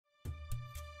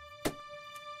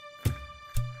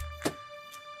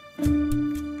You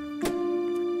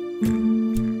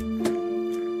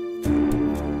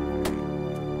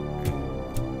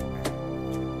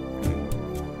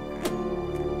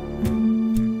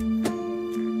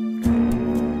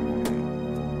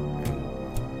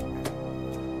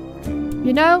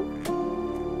know,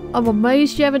 I'm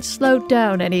amazed you haven't slowed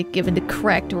down any given the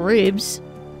cracked ribs.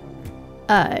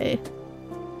 Aye.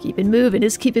 Keeping moving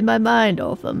is keeping my mind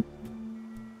off them.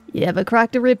 You ever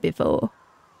cracked a rib before?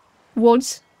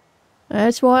 Once.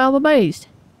 That's why I'm amazed.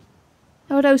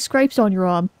 How are those scrapes on your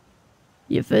arm?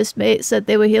 Your first mate said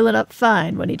they were healing up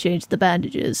fine when he changed the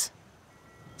bandages.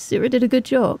 Cira did a good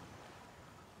job.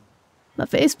 My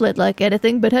face bled like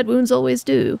anything, but head wounds always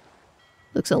do.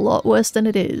 Looks a lot worse than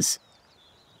it is.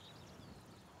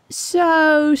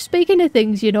 So, speaking of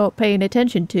things you're not paying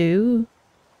attention to,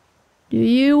 do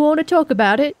you want to talk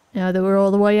about it, now that we're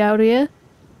all the way out here?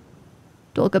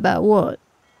 Talk about what?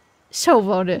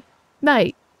 Solvondur,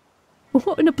 mate,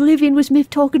 what in oblivion was Myth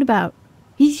talking about?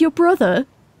 He's your brother?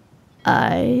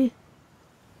 Look,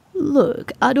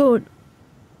 I don't...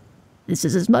 This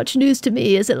is as much news to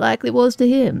me as it likely was to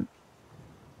him.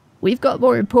 We've got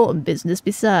more important business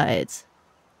besides.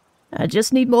 I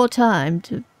just need more time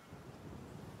to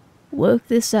work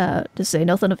this out, to say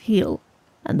nothing of heal.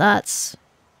 And that's...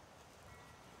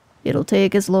 It'll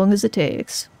take as long as it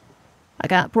takes. I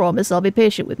can't promise I'll be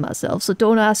patient with myself, so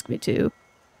don't ask me to.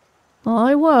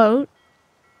 I won't.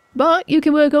 But you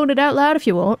can work on it out loud if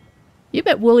you want. You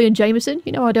met Wooly and Jameson,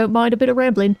 you know I don't mind a bit of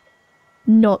rambling.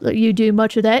 Not that you do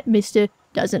much of that, Mr.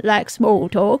 Doesn't like small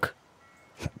talk.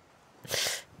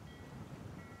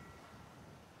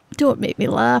 Don't make me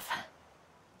laugh.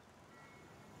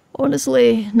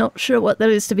 Honestly, not sure what there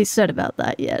is to be said about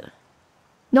that yet.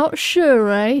 Not sure,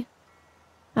 eh?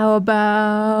 How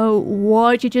about...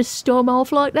 Why'd you just storm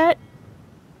off like that?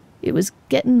 It was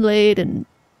getting late and...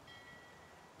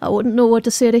 I wouldn't know what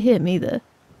to say to him either.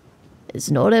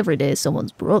 It's not every day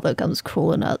someone's brother comes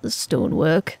crawling out the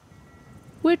stonework.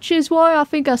 Which is why I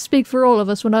think I speak for all of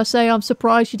us when I say I'm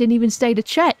surprised you didn't even stay to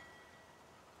chat.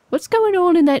 What's going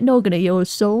on in that noggin of yours,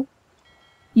 Sol?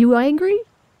 You angry?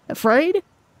 Afraid?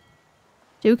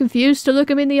 Too confused to look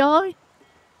him in the eye?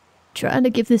 Trying to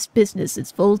give this business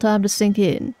its full time to sink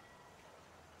in.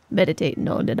 Meditating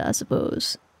on it, I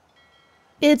suppose.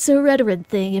 It's a Redoran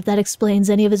thing, if that explains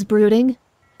any of his brooding.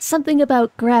 Something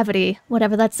about gravity,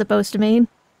 whatever that's supposed to mean.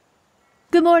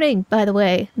 Good morning, by the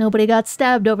way. Nobody got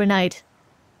stabbed overnight.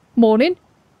 Morning.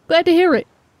 Glad to hear it.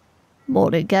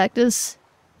 Morning, Cactus.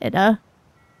 Enna.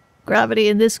 Gravity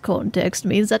in this context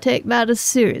means I take matters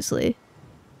seriously.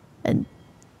 And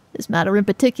this matter in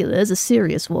particular is a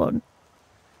serious one.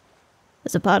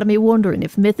 There's a part of me wondering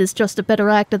if Myth is just a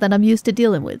better actor than I'm used to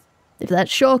dealing with. If that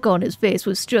shock on his face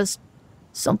was just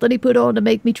something he put on to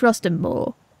make me trust him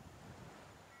more.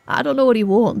 I don't know what he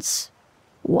wants.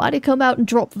 Why'd he come out and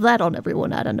drop that on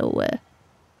everyone out of nowhere?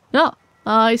 Ah,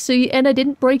 I see Enna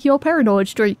didn't break your paranoid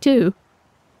streak too.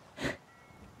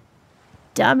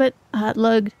 Damn it,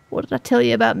 Atlug, what did I tell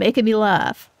you about making me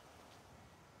laugh?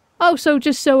 Oh, so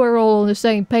just so we're all on the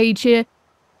same page here,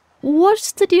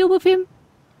 what's the deal with him?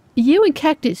 You and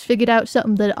Cactus figured out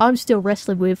something that I'm still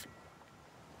wrestling with.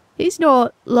 He's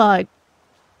not, like,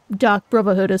 Dark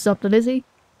Brotherhood or something, is he?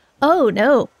 Oh,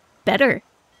 no. Better.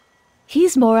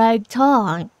 He's more Ag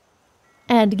Tong.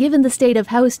 And given the state of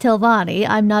House Telvanni,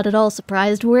 I'm not at all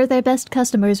surprised we're their best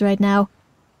customers right now.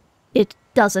 It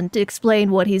doesn't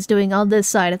explain what he's doing on this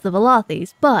side of the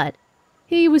Velothis, but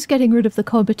he was getting rid of the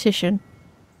competition.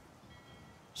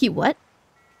 He what?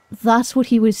 That's what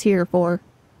he was here for.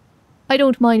 I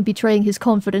don't mind betraying his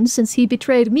confidence since he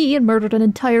betrayed me and murdered an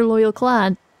entire loyal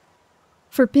clan.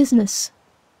 For business.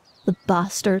 The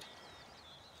bastard.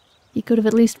 He could have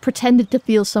at least pretended to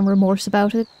feel some remorse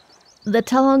about it. The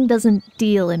Tong doesn't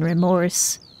deal in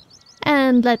remorse.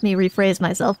 And let me rephrase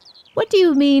myself. What do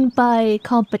you mean by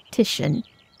competition?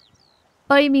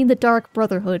 I mean the Dark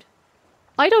Brotherhood.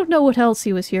 I don't know what else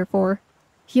he was here for.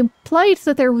 He implied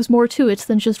that there was more to it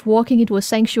than just walking into a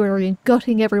sanctuary and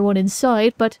gutting everyone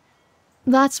inside, but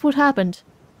that's what happened.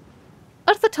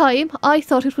 At the time, I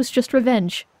thought it was just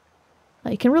revenge.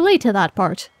 I can relate to that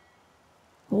part.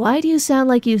 Why do you sound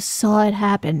like you saw it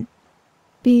happen?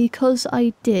 Because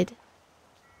I did.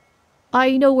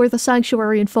 I know where the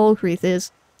sanctuary in Falkreath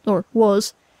is, or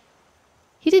was.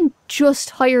 He didn't just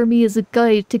hire me as a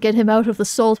guide to get him out of the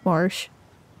salt marsh.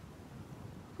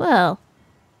 Well,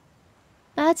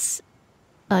 that's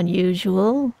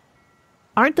unusual.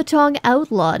 Aren't the Tong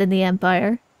outlawed in the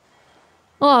Empire?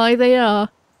 Aye, they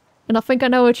are. And I think I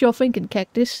know what you're thinking,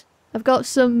 Cactus. I've got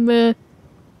some,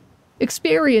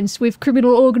 experience with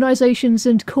criminal organizations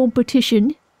and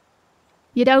competition.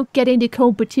 You don't get into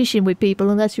competition with people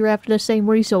unless you're after the same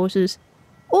resources.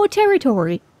 Or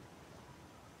territory.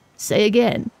 Say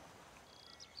again.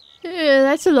 Yeah,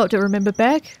 that's a lot to remember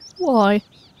back. Why?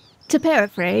 To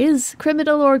paraphrase,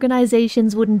 criminal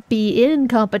organizations wouldn't be in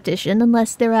competition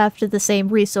unless they're after the same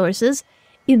resources.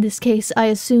 In this case, I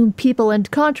assume people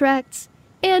and contracts,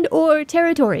 and or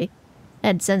territory.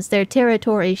 And since their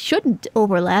territory shouldn't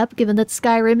overlap, given that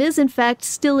Skyrim is in fact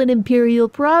still an imperial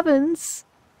province.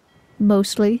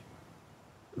 Mostly.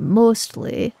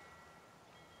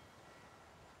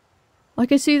 I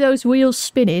can see those wheels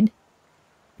spinning.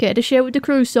 Care to share with the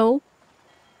crew, Sol?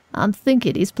 I'm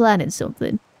thinking he's planning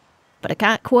something, but I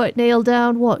can't quite nail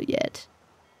down what yet.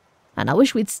 And I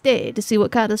wish we'd stayed to see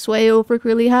what kind of sway Ulfric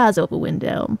really has over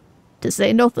Windhelm, to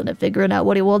say nothing of figuring out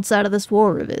what he wants out of this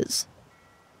war of his.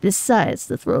 Besides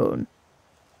the throne.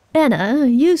 Enna,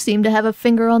 you seem to have a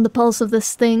finger on the pulse of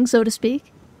this thing, so to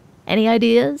speak. Any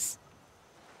ideas?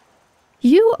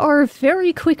 You are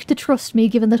very quick to trust me,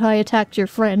 given that I attacked your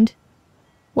friend.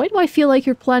 Why do I feel like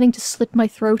you're planning to slit my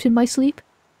throat in my sleep?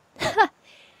 Ha!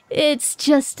 It's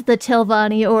just the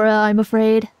Telvanni aura, I'm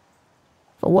afraid.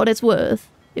 For what it's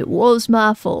worth, it was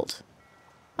my fault.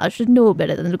 I should know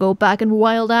better than to go back and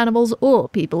wild animals or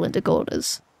people into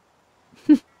corners.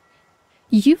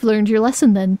 You've learned your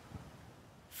lesson then.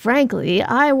 Frankly,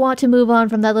 I want to move on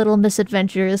from that little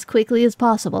misadventure as quickly as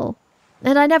possible.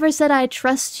 And I never said I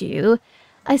trust you.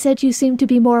 I said you seem to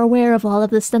be more aware of all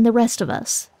of this than the rest of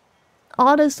us.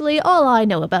 Honestly, all I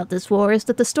know about this war is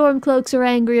that the Stormcloaks are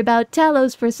angry about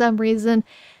Talos for some reason,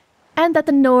 and that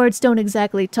the Nords don't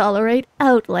exactly tolerate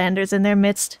Outlanders in their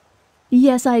midst.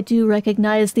 Yes, I do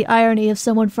recognize the irony of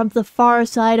someone from the far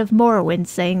side of Morrowind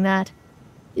saying that.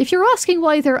 If you're asking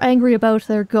why they're angry about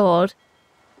their god,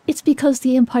 it's because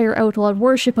the Empire outlawed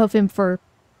worship of him for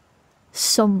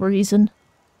some reason.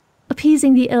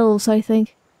 Appeasing the elves, I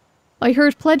think. I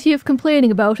heard plenty of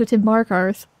complaining about it in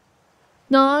Markarth.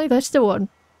 No, that's the one.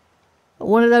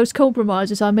 One of those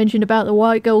compromises I mentioned about the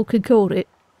White Gold Concordat.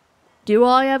 Do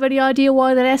I have any idea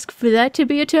why they'd ask for that to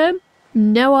be a term?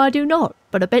 No, I do not,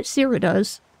 but I bet Cira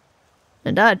does.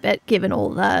 And I'd bet, given all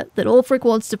that Ulfric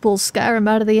wants to pull Skyrim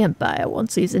out of the Empire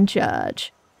once he's in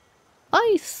charge.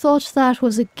 I thought that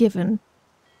was a given.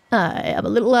 I am a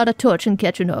little out of touch and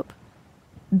catching up.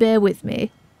 Bear with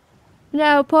me.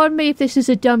 Now, pardon me if this is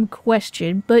a dumb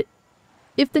question, but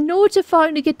if the Nords are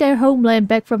fighting to get their homeland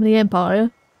back from the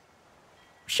Empire,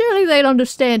 surely they'd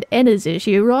understand Enna's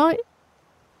issue, right?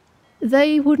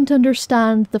 They wouldn't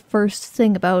understand the first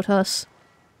thing about us.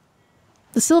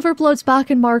 The Silverbloods back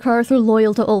in Markarth are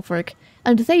loyal to Ulfric,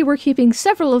 and they were keeping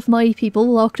several of my people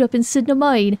locked up in Sidna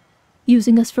Mine,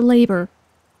 using us for labour.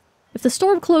 If the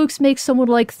Stormcloaks make someone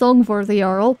like Thongvor the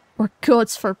Jarl, or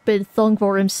gods forbid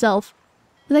Thongvor himself,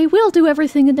 they will do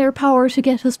everything in their power to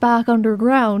get us back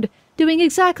underground, doing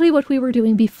exactly what we were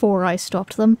doing before I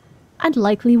stopped them, and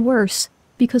likely worse,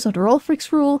 because under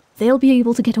Ulfric's rule, they'll be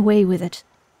able to get away with it.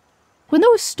 When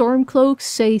those Stormcloaks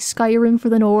say Skyrim for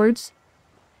the Nords,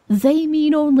 they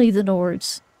mean only the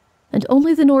Nords, and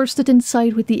only the Nords that didn't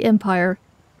side with the Empire.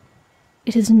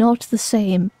 It is not the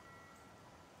same.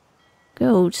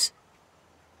 Goats.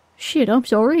 Shit, I'm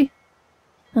sorry.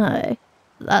 Aye,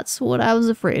 that's what I was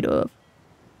afraid of.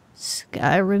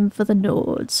 Skyrim for the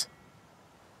Nords.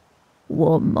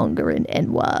 Warmongering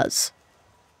Enwas.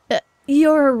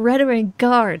 You're a Redoran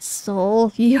guard,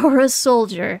 Sol. You're a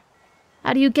soldier.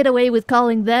 How do you get away with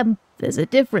calling them? There's a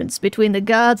difference between the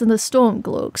gods and the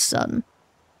Stormcloaks, son.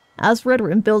 As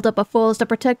Redoran built up a force to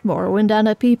protect Morrowind and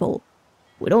her people.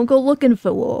 We don't go looking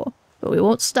for war, but we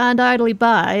won't stand idly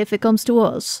by if it comes to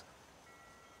us.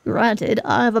 Granted,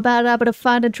 I have a bad habit of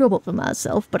finding trouble for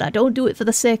myself, but I don't do it for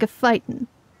the sake of fighting.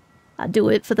 I do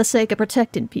it for the sake of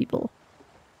protecting people.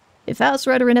 If House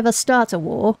Redoran ever starts a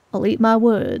war, I'll eat my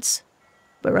words.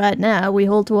 But right now, we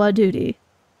hold to our duty.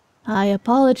 I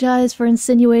apologize for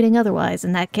insinuating otherwise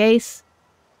in that case.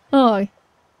 Aye.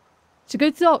 It's a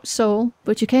good thought, Sol,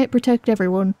 but you can't protect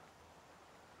everyone.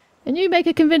 And you make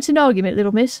a convincing argument,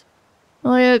 little miss.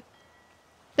 I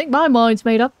think my mind's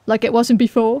made up, like it wasn't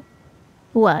before.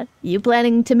 What, you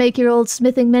planning to make your old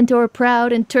smithing mentor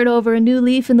proud and turn over a new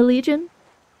leaf in the Legion?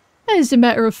 As a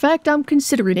matter of fact, I'm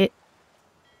considering it.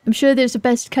 I'm sure there's a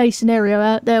best-case scenario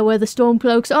out there where the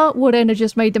Stormcloaks aren't what Enna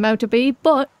just made them out to be,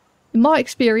 but, in my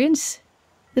experience,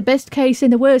 the best case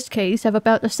and the worst case have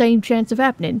about the same chance of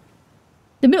happening.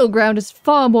 The middle ground is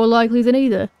far more likely than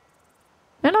either.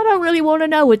 And I don't really want to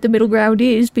know what the middle ground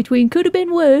is between could have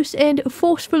been worse and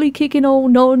forcefully kicking all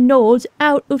non-Nords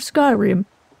out of Skyrim.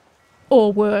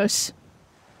 Or worse.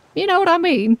 You know what I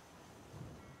mean?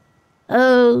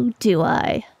 Oh, do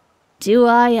I? Do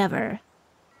I ever?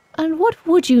 And what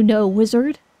would you know,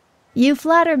 wizard? You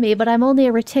flatter me, but I'm only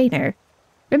a retainer.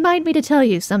 Remind me to tell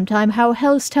you sometime how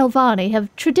House Telvanni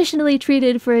have traditionally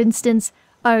treated, for instance,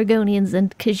 Argonians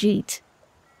and Khajiit.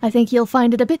 I think you'll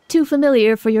find it a bit too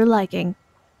familiar for your liking.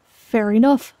 Fair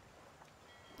enough.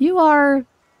 You are...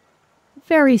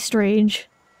 very strange.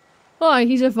 Aye,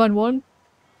 he's a fun one.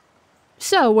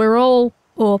 So, we're all,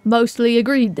 or mostly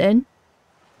agreed then.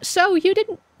 So, you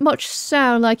didn't much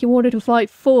sound like you wanted to fight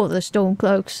for the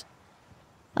Stormcloaks.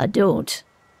 I don't.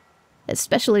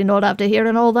 Especially not after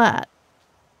hearing all that.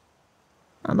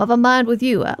 I'm of a mind with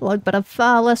you, Atlug, but I'm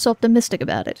far less optimistic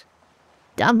about it.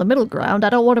 Down the middle ground, I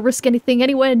don't want to risk anything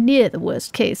anywhere near the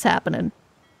worst case happening.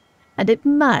 And it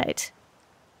might.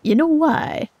 You know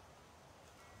why?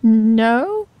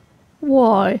 No?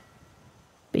 Why?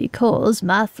 Because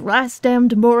my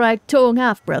thrice-damned Morag-Tong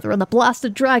half-brother and the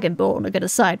blasted Dragonborn are going to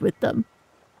side with them.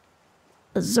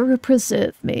 Azura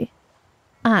preserve me.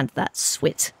 And that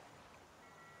Swit.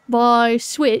 By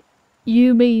Swit,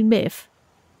 you mean Myth?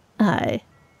 Aye.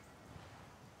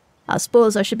 I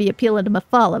suppose I should be appealing to my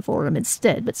father for him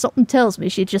instead, but something tells me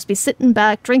she'd just be sitting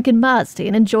back, drinking Mars tea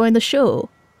and enjoying the show.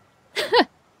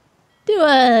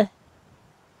 Do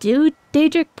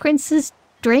Daedric princes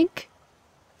drink?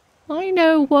 I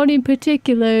know one in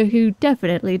particular who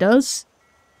definitely does.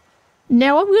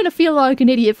 Now, I'm going to feel like an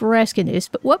idiot for asking this,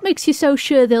 but what makes you so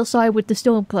sure they'll side with the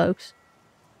Stormcloaks?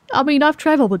 I mean, I've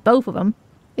travelled with both of them.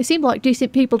 They seem like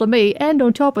decent people to me, and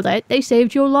on top of that, they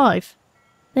saved your life.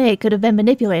 They could have been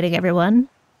manipulating everyone.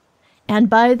 And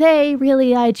by they,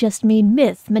 really, I just mean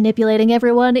Myth manipulating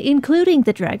everyone, including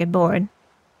the Dragonborn.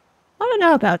 I don't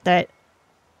know about that.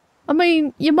 I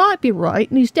mean, you might be right,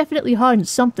 and he's definitely hiding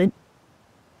something.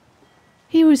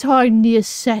 He was hiding the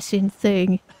assassin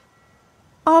thing.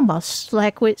 I'm a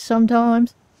slackwit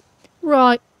sometimes.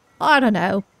 Right, I don't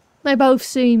know. They both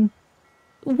seem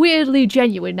weirdly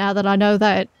genuine now that I know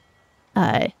that.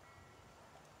 I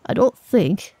don't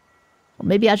think, or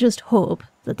maybe I just hope,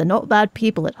 that they're not bad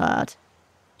people at heart.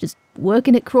 Just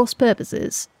working at cross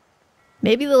purposes.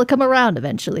 Maybe they'll come around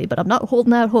eventually, but I'm not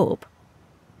holding out hope.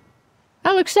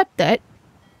 I'll accept that.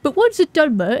 But one's a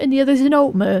Dunmer and the other's an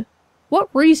Altmer. What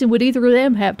reason would either of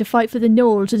them have to fight for the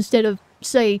Gnolls instead of,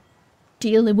 say,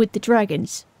 dealing with the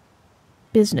dragons?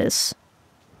 Business.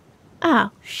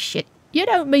 Ah, shit. You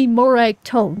don't mean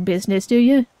Morag-Tong business, do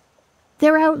you?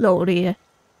 They're outlawed here.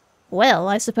 Well,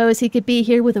 I suppose he could be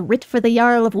here with a writ for the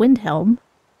Jarl of Windhelm.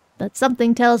 But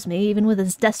something tells me, even with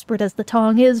as desperate as the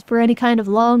Tong is for any kind of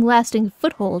long-lasting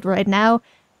foothold right now,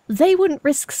 they wouldn't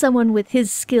risk someone with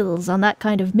his skills on that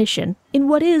kind of mission, in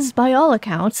what is, by all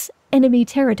accounts, enemy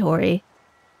territory.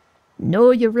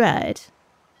 No, you're right.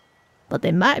 But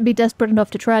they might be desperate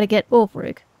enough to try to get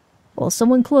Ulfric, or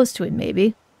someone close to him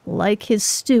maybe, like his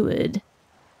steward,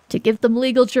 to give them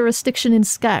legal jurisdiction in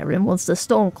Skyrim once the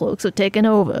Stormcloaks are taken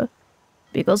over.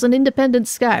 Because an independent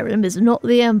Skyrim is not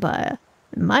the Empire,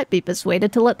 and might be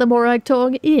persuaded to let the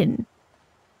Morag-Tong in.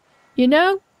 You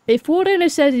know, if what Enna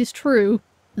says is true,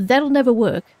 that'll never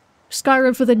work.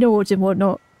 Skyrim for the Nords and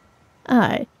whatnot.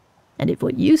 Aye, and if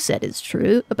what you said is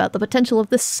true about the potential of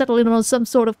this settling on some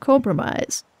sort of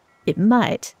compromise, it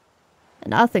might.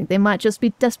 And I think they might just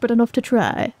be desperate enough to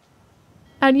try.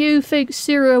 And you think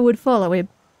Cira would follow him?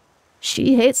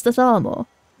 She hates the Thalmor,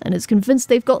 and is convinced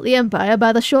they've got the Empire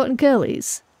by the short and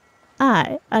curlies.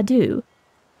 Aye, I do.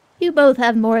 You both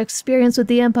have more experience with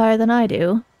the Empire than I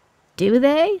do. Do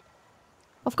they?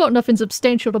 I've got nothing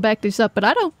substantial to back this up, but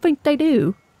I don't think they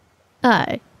do.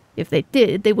 Aye, if they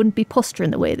did, they wouldn't be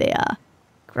posturing the way they are.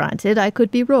 Granted, I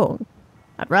could be wrong.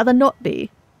 I'd rather not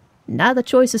be. Neither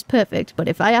choice is perfect, but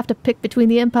if I have to pick between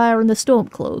the Empire and the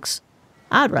Stormcloaks,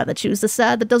 I'd rather choose the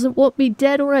side that doesn't want me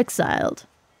dead or exiled.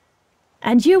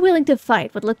 And you're willing to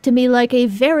fight what looked to me like a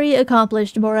very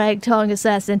accomplished Morag-Tong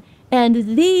assassin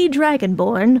and the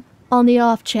Dragonborn on the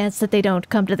off chance that they don't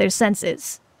come to their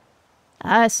senses.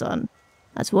 Aye, son.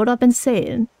 That's what I've been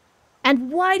saying.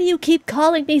 And why do you keep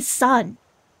calling me son?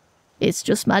 It's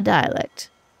just my dialect.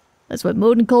 That's what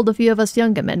Modin called a few of us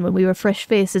younger men when we were fresh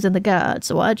faces in the guard,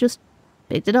 so I just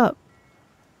picked it up.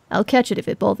 I'll catch it if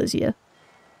it bothers you.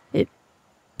 It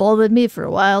bothered me for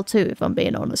a while too, if I'm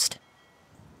being honest.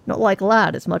 Not like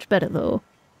lad is much better, though.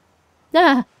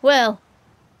 Ah, well.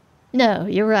 No,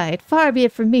 you're right. Far be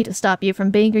it from me to stop you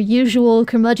from being your usual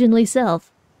curmudgeonly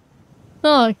self.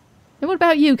 Aye. And what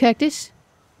about you, Cactus?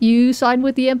 You siding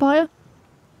with the Empire?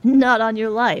 Not on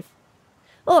your life.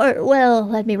 Or, well,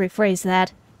 let me rephrase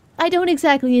that. I don't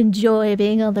exactly enjoy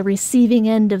being on the receiving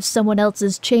end of someone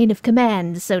else's chain of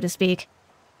command, so to speak.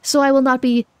 So I will not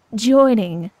be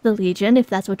joining the Legion, if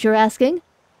that's what you're asking.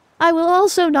 I will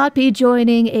also not be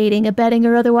joining, aiding, abetting,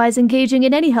 or otherwise engaging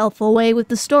in any helpful way with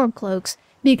the Stormcloaks,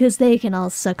 because they can all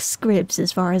suck scribs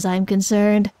as far as I'm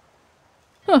concerned.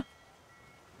 Huh.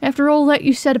 After all that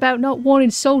you said about not wanting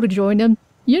Sol to join them,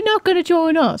 you're not going to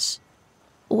join us.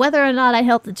 Whether or not I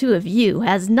help the two of you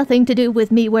has nothing to do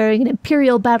with me wearing an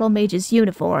Imperial Battle Mage's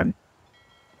uniform.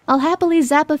 I'll happily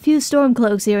zap a few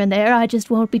Stormcloaks here and there, I just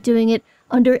won't be doing it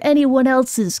under anyone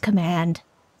else's command.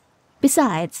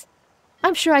 Besides,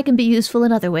 I'm sure I can be useful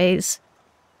in other ways.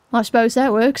 I suppose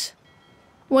that works.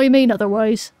 What do you mean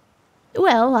otherwise?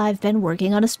 Well, I've been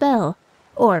working on a spell.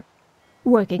 Or,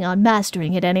 working on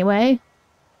mastering it anyway.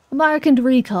 Mark and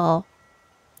Recall.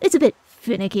 It's a bit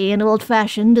finicky and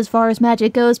old-fashioned as far as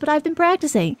magic goes, but I've been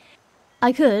practicing.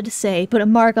 I could, say, put a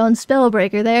mark on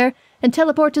Spellbreaker there, and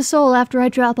teleport to Sol after I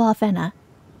drop off Enna.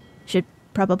 Should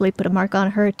probably put a mark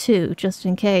on her too, just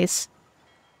in case.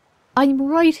 I'm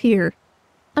right here.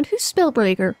 And who's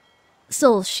Spellbreaker?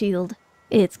 Sol's shield.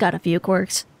 It's got a few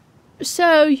quirks.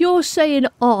 So you're saying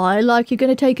like you're going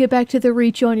to take her back to the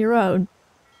Reach on your own?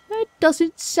 That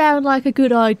doesn't sound like a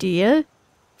good idea.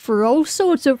 For all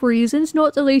sorts of reasons,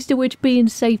 not the least of which being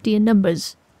safety in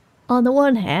numbers. On the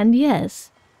one hand,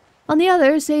 yes. On the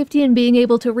other, safety in being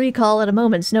able to recall at a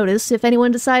moment's notice if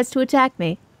anyone decides to attack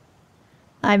me.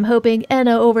 I'm hoping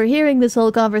Enna overhearing this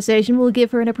whole conversation will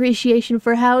give her an appreciation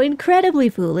for how incredibly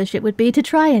foolish it would be to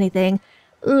try anything,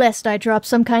 lest I drop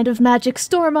some kind of magic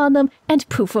storm on them and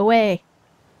poof away.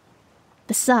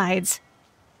 Besides,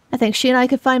 I think she and I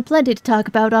could find plenty to talk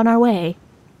about on our way.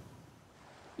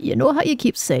 You know how you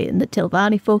keep saying that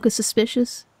Telvanni folk are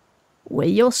suspicious? Well,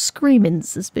 you're screaming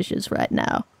suspicious right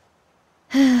now.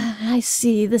 I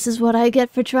see, this is what I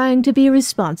get for trying to be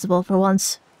responsible for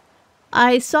once.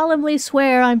 I solemnly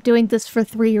swear I'm doing this for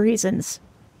 3 reasons.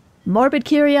 Morbid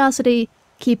curiosity,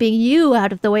 keeping you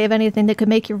out of the way of anything that could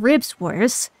make your ribs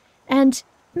worse, and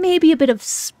maybe a bit of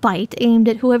spite aimed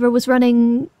at whoever was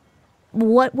running...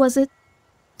 what was it?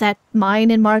 That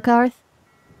mine in Markarth?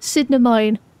 Sidna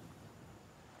Mine.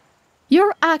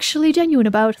 You're actually genuine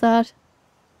about that.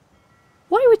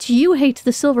 Why would you hate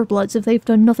the Silverbloods if they've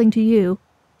done nothing to you?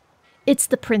 It's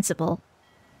the principle.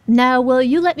 Now, will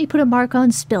you let me put a mark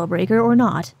on Spellbreaker or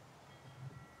not?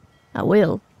 I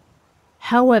will.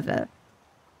 However,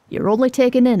 you're only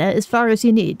taking Enna as far as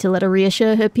you need to let her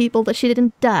reassure her people that she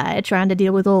didn't die trying to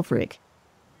deal with Ulfric.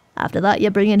 After that,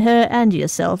 you're bringing her and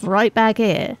yourself right back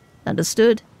here.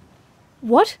 Understood?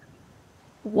 What?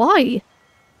 Why?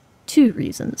 2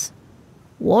 reasons.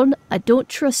 1, I don't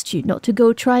trust you not to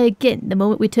go try again the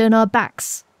moment we turn our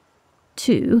backs.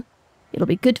 2, it'll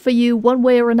be good for you one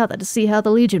way or another to see how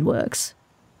the Legion works.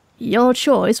 Your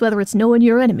choice whether it's knowing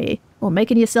your enemy or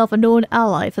making yourself a known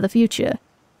ally for the future.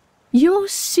 You're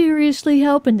seriously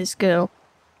helping this girl.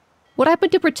 What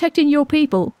happened to protecting your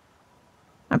people?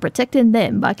 I'm protecting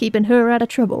them by keeping her out of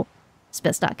trouble, as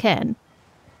best I can.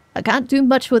 I can't do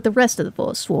much with the rest of the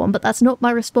Force Swarm, but that's not my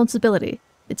responsibility.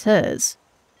 It's hers.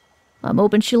 I'm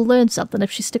hoping she'll learn something if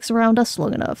she sticks around us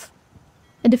long enough.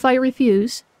 And if I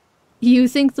refuse, you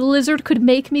think the lizard could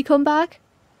make me come back?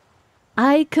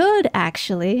 I could,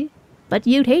 actually, but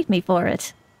you'd hate me for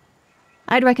it.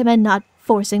 I'd recommend not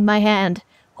forcing my hand,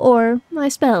 or my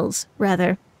spells,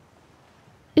 rather.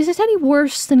 Is it any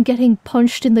worse than getting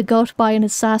punched in the gut by an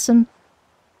assassin?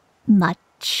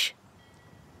 Much.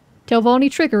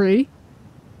 Telvanni trickery?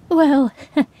 Well,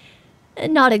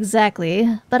 not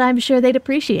exactly, but I'm sure they'd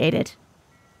appreciate it.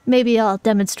 Maybe I'll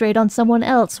demonstrate on someone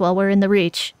else while we're in the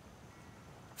Reach.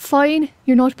 Fine,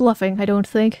 you're not bluffing, I don't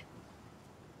think.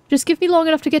 Just give me long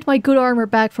enough to get my good armor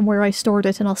back from where I stored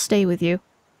it and I'll stay with you.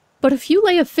 But if you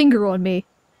lay a finger on me...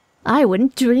 I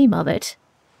wouldn't dream of it.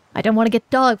 I don't want to get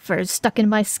dog fur stuck in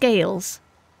my scales.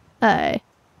 Aye.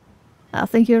 I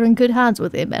think you're in good hands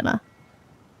with him, Enna.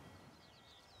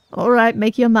 Alright,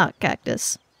 make your mark,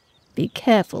 Cactus. Be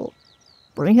careful.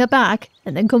 Bring her back,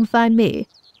 and then come find me.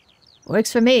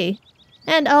 Works for me.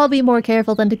 And I'll be more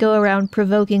careful than to go around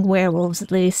provoking werewolves,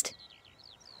 at least.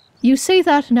 You say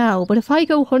that now, but if I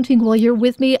go hunting while you're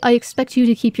with me, I expect you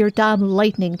to keep your damn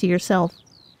lightning to yourself.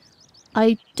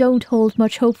 I don't hold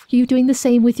much hope for you doing the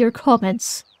same with your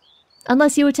comments.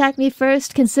 Unless you attack me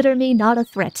first, consider me not a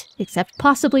threat, except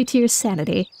possibly to your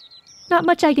sanity. Not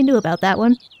much I can do about that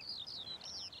one.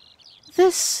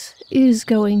 This is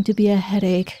going to be a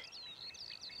headache.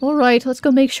 Alright, let's go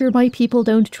make sure my people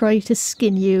don't try to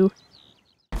skin you.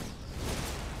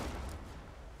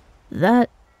 That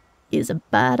is a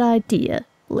bad idea,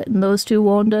 letting those 2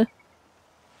 wander.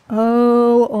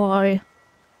 Oh, aye.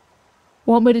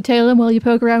 Want me to tail him while you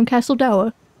poke around Castle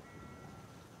Dower?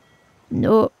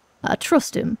 No, I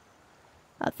trust him.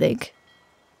 I think.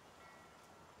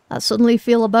 I suddenly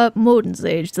feel about Modin's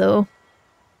age, though.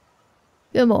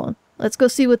 Come on, let's go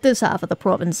see what this half of the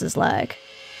province is like.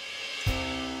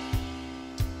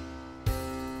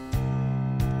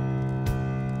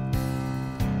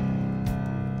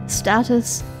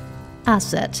 Status,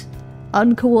 asset,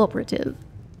 uncooperative,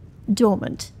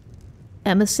 dormant,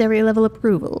 emissary level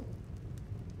approval.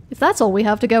 If that's all we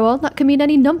have to go on, that can mean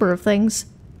any number of things.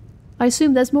 I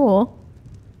assume there's more.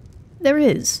 There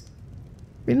is.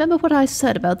 Remember what I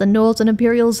said about the Nords and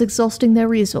Imperials exhausting their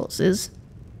resources?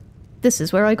 This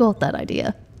is where I got that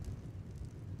idea.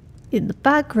 In the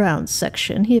background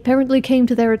section, he apparently came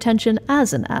to their attention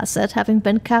as an asset, having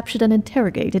been captured and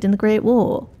interrogated in the Great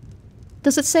War.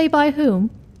 Does it say by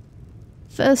whom?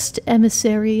 First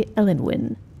Emissary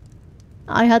Elenwyn.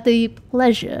 I had the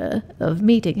pleasure of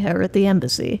meeting her at the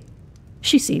embassy.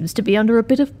 She seems to be under a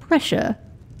bit of pressure.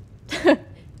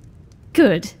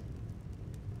 Good.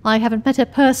 I haven't met her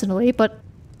personally, but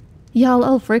Jarl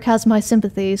Ulfric has my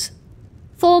sympathies.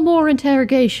 4 more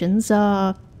interrogations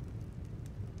are...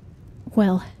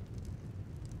 well,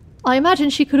 I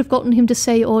imagine she could have gotten him to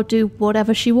say or do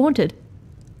whatever she wanted.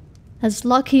 As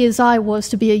lucky as I was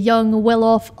to be a young,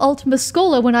 well-off Ultima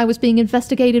scholar when I was being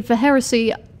investigated for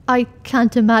heresy, I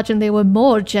can't imagine they were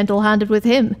more gentle-handed with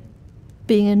him,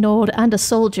 being a Nord and a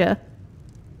soldier.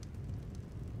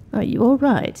 Are you all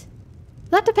right?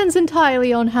 That depends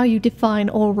entirely on how you define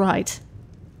all right.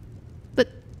 But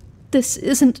this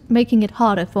isn't making it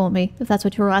harder for me, if that's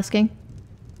what you're asking.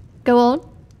 Go on.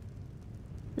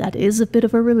 That is a bit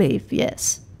of a relief,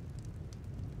 yes.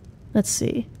 Let's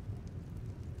see.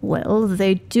 Well,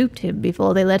 they duped him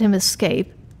before they let him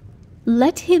escape.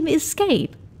 Let him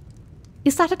escape?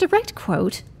 Is that a direct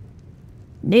quote?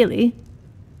 Nearly.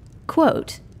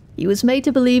 Quote, he was made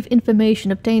to believe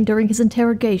information obtained during his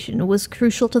interrogation was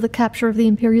crucial to the capture of the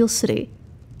Imperial City.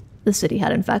 The city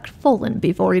had in fact fallen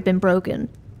before he'd been broken,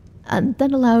 and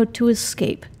then allowed to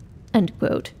escape. End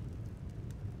quote.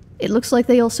 It looks like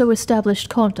they also established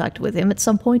contact with him at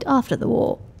some point after the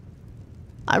war.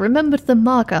 I remembered the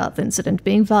Markarth incident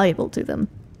being valuable to them,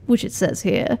 which it says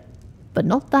here, but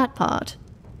not that part.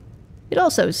 It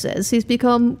also says he's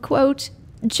become, quote,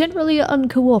 generally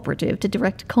uncooperative to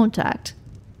direct contact.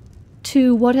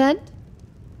 To what end?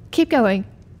 Keep going.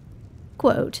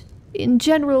 Quote, in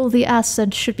general, the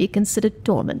asset should be considered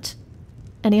dormant.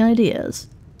 Any ideas?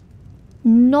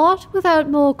 Not without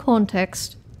more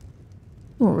context.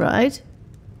 All right.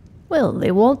 Well,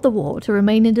 they want the war to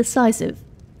remain indecisive,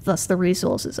 thus the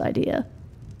resources idea.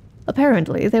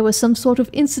 Apparently, there was some sort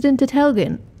of incident at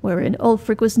Helgen, wherein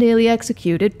Ulfric was nearly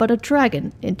executed, but a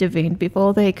dragon intervened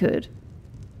before they could.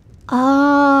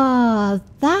 Ah,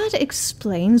 that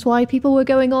explains why people were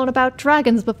going on about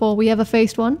dragons before we ever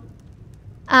faced one.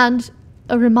 And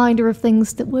a reminder of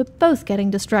things that we're both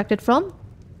getting distracted from.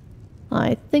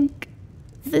 I think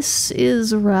this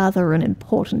is rather an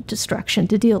important distraction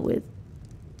to deal with,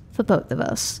 for both of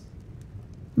us.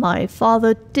 My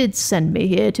father did send me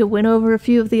here to win over a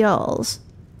few of the Jarls.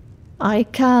 I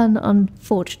can,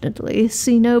 unfortunately,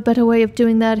 see no better way of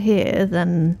doing that here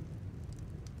than...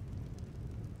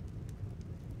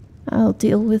 I'll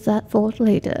deal with that thought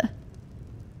later.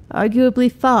 Arguably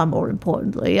far more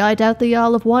importantly, I doubt the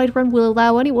Jarl of Whiterun will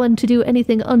allow anyone to do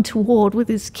anything untoward with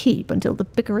his keep until the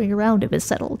bickering around him is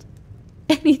settled.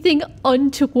 Anything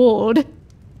untoward?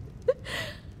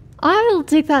 I'll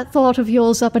dig that thought of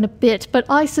yours up in a bit, but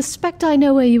I suspect I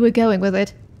know where you were going with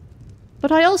it.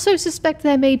 But I also suspect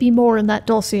there may be more in that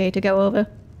dossier to go over.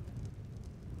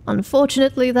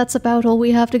 Unfortunately, that's about all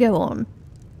we have to go on.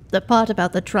 The part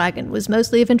about the dragon was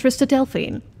mostly of interest to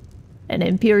Delphine. An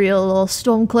Imperial or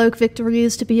Stormcloak victory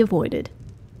is to be avoided.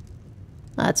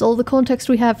 That's all the context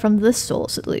we have from this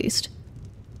source, at least.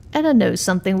 Enna knows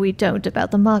something we don't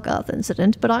about the Markarth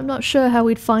incident, but I'm not sure how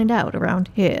we'd find out around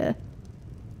here.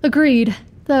 Agreed,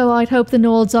 though I'd hope the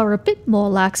Nords are a bit more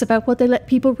lax about what they let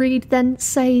people read than,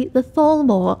 say, the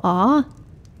Thalmor are.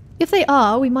 If they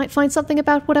are, we might find something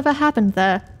about whatever happened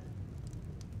there.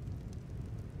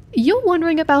 You're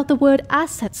wondering about the word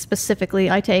asset specifically,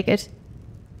 I take it.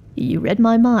 You read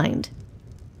my mind.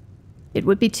 It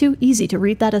would be too easy to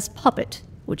read that as puppet,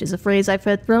 which is a phrase I've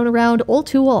heard thrown around all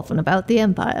too often about the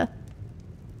Empire.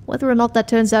 Whether or not that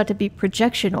turns out to be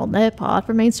projection on their part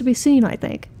remains to be seen, I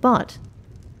think, but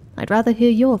I'd rather hear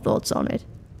your thoughts on it.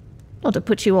 Not to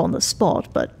put you on the spot,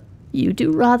 but you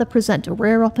do rather present a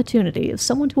rare opportunity of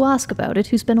someone to ask about it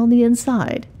who's been on the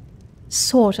inside.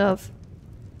 Sort of.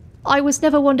 I was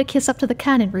never one to kiss up to the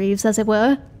cannon reeves, as it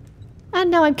were.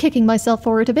 And now I'm kicking myself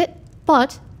for it a bit,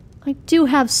 but I do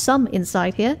have some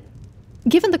insight here.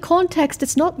 Given the context,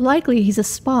 it's not likely he's a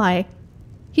spy.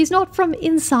 He's not from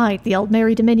inside the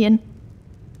Aldmeri Dominion.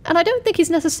 And I don't think he's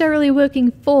necessarily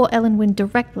working for Ellenwind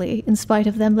directly, in spite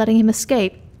of them letting him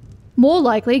escape. More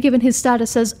likely, given his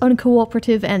status as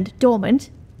uncooperative and dormant,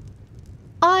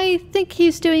 I think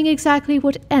he's doing exactly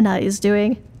what Enna is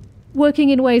doing, working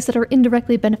in ways that are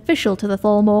indirectly beneficial to the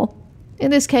Thalmor. In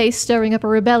this case, stirring up a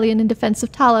rebellion in defense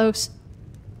of Talos.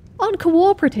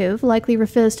 Uncooperative likely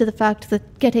refers to the fact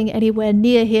that getting anywhere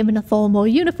near him in a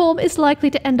Thalmor uniform is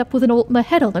likely to end up with an Altmer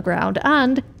head on the ground,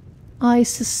 and I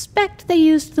suspect they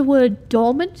used the word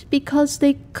dormant because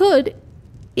they could,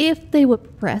 if they were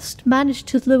pressed, manage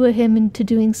to lure him into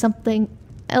doing something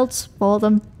else for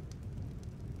them.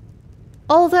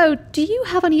 Although, do you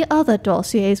have any other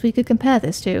dossiers we could compare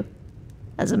this to?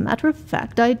 As a matter of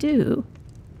fact, I do.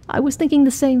 I was thinking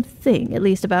the same thing, at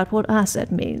least about what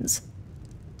asset means.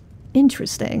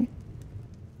 Interesting.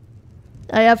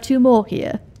 I have 2 more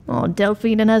here, on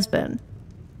Delphine and Esbern.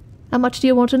 How much do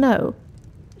you want to know?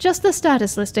 Just the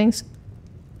status listings.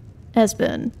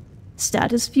 Esbern.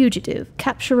 Status fugitive,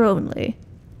 capture only.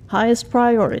 Highest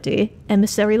priority,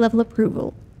 emissary level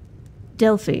approval.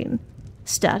 Delphine.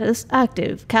 Status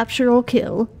active, capture or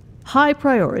kill. High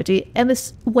priority,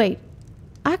 wait.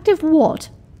 Active what?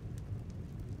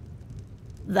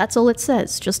 That's all it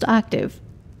says, just active.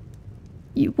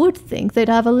 You would think they'd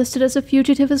have her listed as a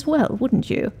fugitive as well, wouldn't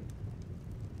you?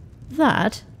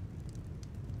 That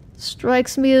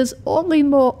strikes me as oddly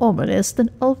more ominous than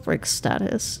Ulfric's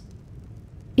status.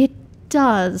 It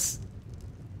does.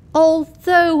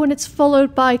 Although when it's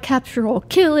followed by capture or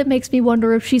kill, it makes me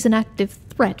wonder if she's an active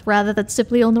threat rather than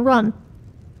simply on the run.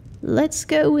 Let's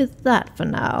go with that for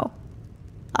now.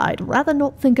 I'd rather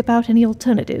not think about any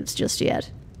alternatives just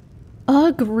yet.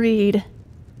 Agreed.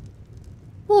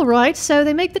 Alright, so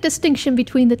they make the distinction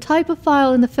between the type of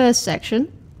file in the first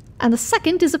section, and the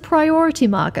second is a priority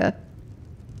marker.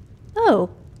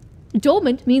 Oh,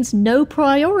 dormant means no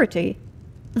priority.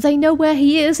 They know where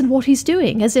he is and what he's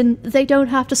doing, as in they don't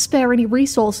have to spare any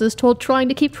resources toward trying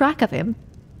to keep track of him.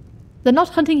 They're not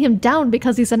hunting him down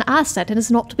because he's an asset and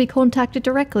is not to be contacted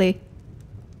directly.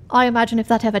 I imagine if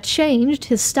that ever changed,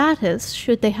 his status,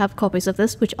 should they have copies of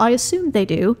this, which I assume they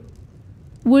do,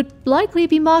 would likely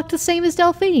be marked the same as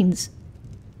Delphine's.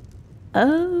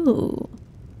 Oh.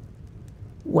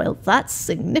 Well, that's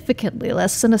significantly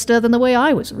less sinister than the way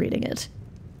I was reading it.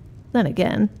 Then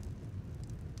again,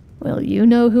 well, you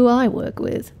know who I work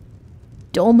with.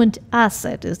 Dormant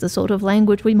asset is the sort of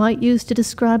language we might use to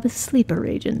describe a sleeper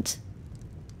agent.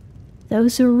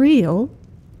 Those are real.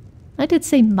 I did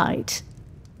say might.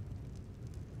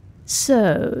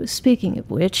 So, speaking of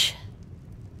which,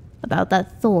 about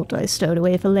that thought I stowed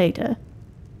away for later.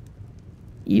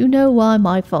 You know why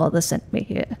my father sent me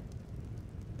here.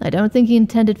 I don't think he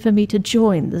intended for me to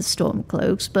join the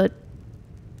Stormcloaks, but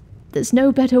there's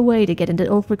no better way to get into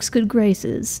Ulfric's good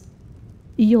graces.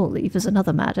 Your leave is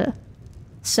another matter.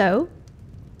 So,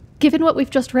 given what we've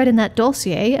just read in that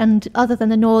dossier, and other than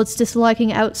the Nords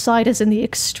disliking outsiders in the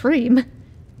extreme,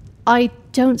 I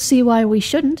don't see why we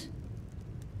shouldn't.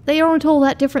 They aren't all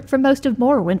that different from most of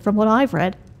Morrowind from what I've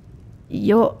read.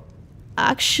 You're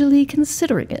actually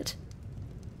considering it?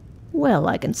 Well,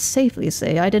 I can safely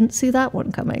say I didn't see that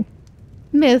one coming.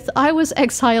 Myth, I was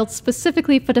exiled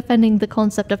specifically for defending the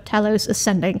concept of Talos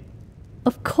ascending.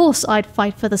 Of course I'd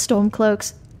fight for the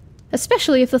Stormcloaks,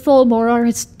 especially if the Thalmor are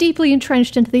as deeply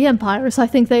entrenched into the Empire as I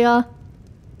think they are.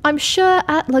 I'm sure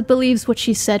Atlug believes what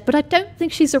she said, but I don't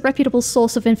think she's a reputable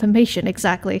source of information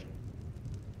exactly.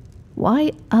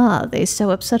 Why are they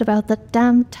so upset about that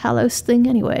damn Talos thing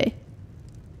anyway?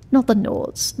 Not the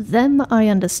Nords. Them I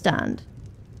understand.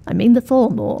 I mean the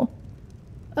Thalmor.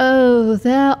 Oh,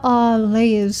 there are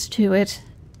layers to it.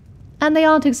 And they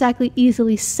aren't exactly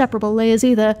easily separable layers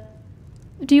either.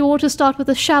 Do you want to start with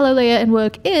a shallow layer and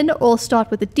work in, or start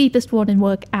with the deepest one and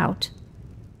work out?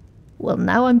 Well,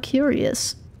 now I'm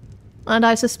curious. And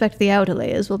I suspect the outer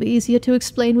layers will be easier to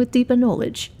explain with deeper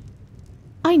knowledge.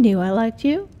 I knew I liked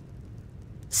you.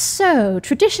 So,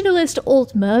 traditionalist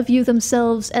Altmer view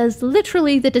themselves as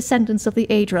literally the descendants of the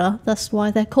Aedra, thus why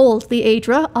they're called the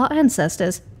Aedra, our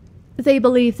ancestors. They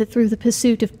believe that through the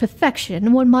pursuit of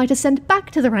perfection, one might ascend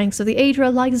back to the ranks of the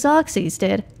Aedra like Xerxes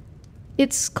did.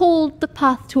 It's called the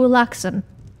Path to Alaxon.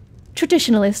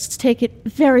 Traditionalists take it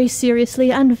very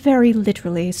seriously and very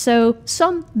literally, so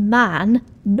some man,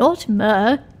 not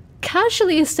Mer,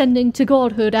 casually ascending to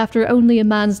godhood after only a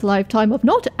man's lifetime of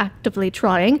not actively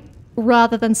trying,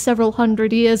 rather than several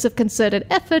hundred years of concerted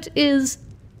effort, is,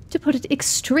 to put it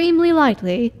extremely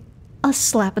lightly, a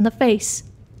slap in the face.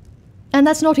 And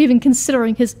that's not even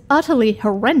considering his utterly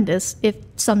horrendous, if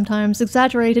sometimes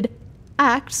exaggerated,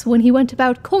 acts when he went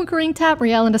about conquering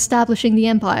Tamriel and establishing the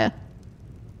Empire.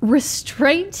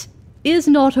 Restraint is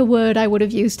not a word I would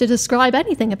have used to describe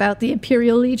anything about the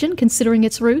Imperial Legion, considering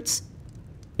its roots.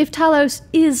 If Talos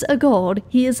is a god,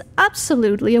 he is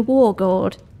absolutely a war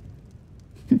god.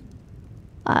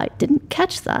 I didn't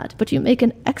catch that, but you make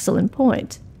an excellent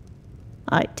point.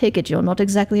 I take it you're not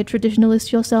exactly a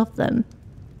traditionalist yourself, then.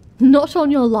 Not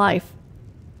on your life.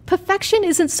 Perfection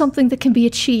isn't something that can be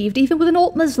achieved, even with an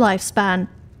Altmer's lifespan.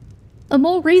 A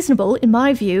more reasonable, in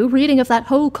my view, reading of that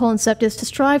whole concept is to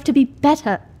strive to be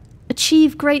better.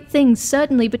 Achieve great things,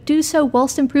 certainly, but do so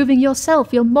whilst improving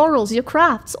yourself, your morals, your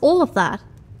crafts, all of that.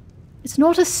 It's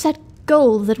not a set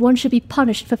goal that one should be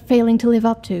punished for failing to live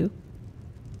up to.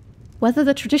 Whether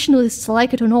the traditionalists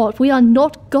like it or not, we are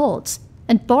not gods,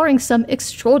 and barring some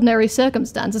extraordinary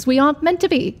circumstances, we aren't meant to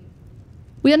be.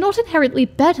 We are not inherently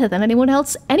better than anyone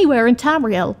else anywhere in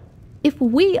Tamriel. If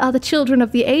we are the children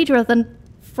of the Aedra, then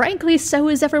frankly so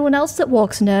is everyone else that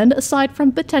walks Nirn, aside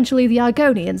from potentially the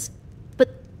Argonians.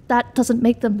 But that doesn't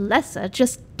make them lesser,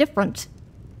 just different.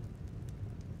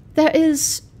 There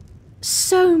is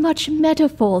so much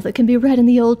metaphor that can be read in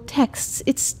the old texts.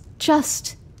 It's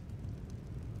just...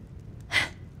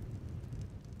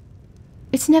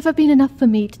 It's never been enough for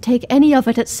me to take any of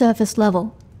it at surface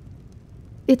level.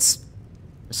 It's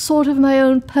sort of my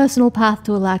own personal path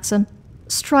to Alaxon,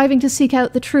 striving to seek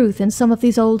out the truth in some of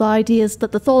these old ideas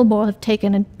that the Thalmor have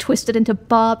taken and twisted into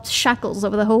barbed shackles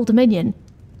over the whole Dominion.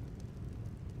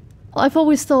 I've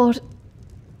always thought,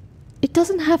 it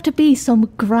doesn't have to be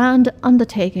some grand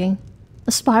undertaking,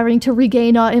 aspiring to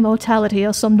regain our immortality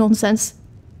or some nonsense.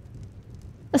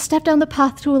 A step down the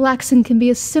path to Alaxon can be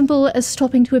as simple as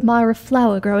stopping to admire a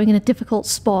flower growing in a difficult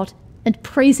spot and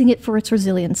praising it for its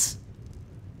resilience.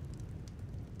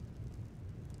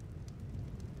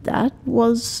 That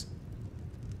was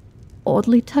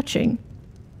oddly touching.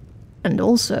 And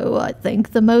also, I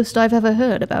think, the most I've ever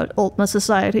heard about Altmer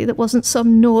society that wasn't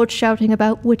some Nord shouting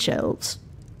about witch elves.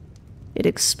 It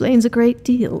explains a great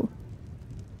deal.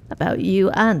 About you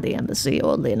and the embassy,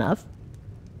 oddly enough.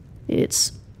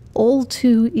 It's all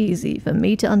too easy for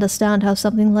me to understand how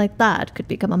something like that could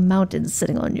become a mountain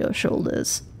sitting on your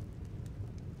shoulders.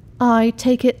 I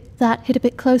take it that hit a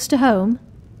bit close to home?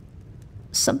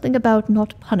 Something about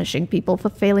not punishing people for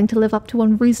failing to live up to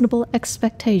unreasonable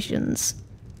expectations.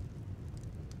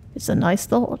 It's a nice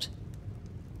thought.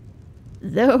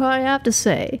 Though I have to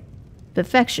say,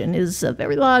 perfection is a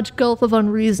very large gulf of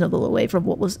unreasonable away from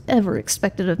what was ever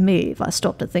expected of me if I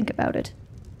stop to think about it.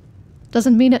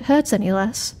 Doesn't mean it hurts any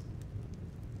less.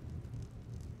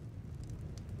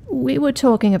 We were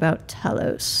talking about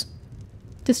Talos.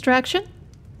 Distraction?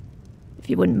 If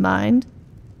you wouldn't mind.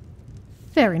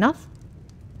 Fair enough.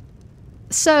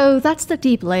 So that's the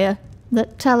deep layer,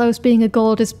 that Talos being a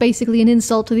god is basically an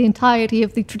insult to the entirety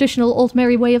of the traditional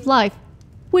Altmeri way of life,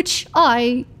 which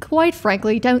I, quite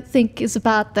frankly, don't think is a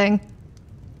bad thing.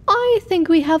 I think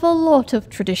we have a lot of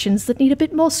traditions that need a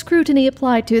bit more scrutiny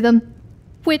applied to them,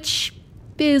 which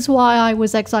is why I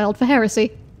was exiled for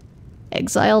heresy.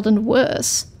 Exiled and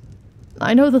worse.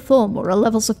 I know the Thalmor are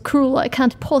levels of cruel I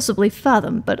can't possibly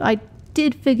fathom, but I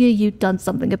did figure you'd done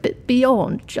something a bit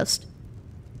beyond just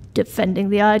defending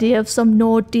the idea of some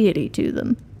Nord deity to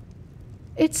them.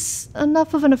 It's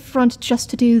enough of an affront just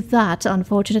to do that,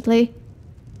 unfortunately.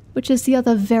 Which is the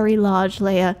other very large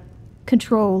layer.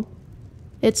 Control.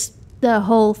 It's the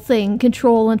whole thing,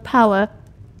 control and power.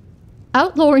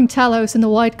 Outlawing Talos in the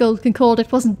White Gold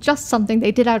Concordat wasn't just something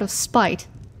they did out of spite.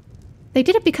 They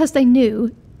did it because they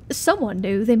knew, someone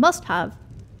knew, they must have,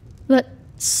 that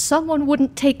someone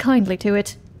wouldn't take kindly to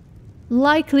it.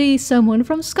 Likely someone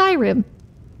from Skyrim.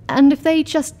 And if they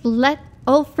just let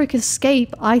Ulfric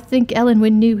escape, I think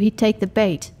Elenwyn knew he'd take the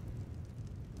bait.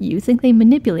 You think they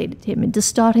manipulated him into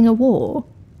starting a war?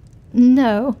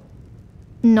 No.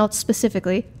 Not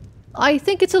specifically. I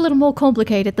think it's a little more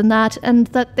complicated than that, and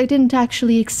that they didn't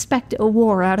actually expect a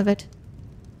war out of it.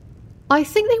 I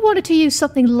think they wanted to use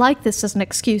something like this as an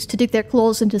excuse to dig their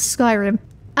claws into Skyrim,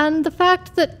 and the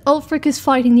fact that Ulfric is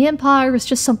fighting the Empire is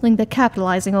just something they're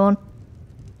capitalizing on.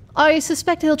 I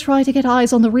suspect they'll try to get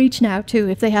eyes on the Reach now, too,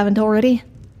 if they haven't already.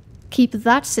 Keep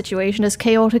that situation as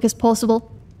chaotic as possible.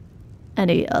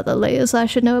 Any other layers I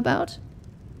should know about?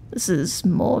 This is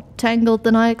more tangled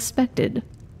than I expected.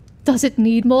 Does it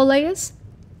need more layers?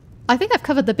 I think I've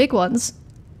covered the big ones.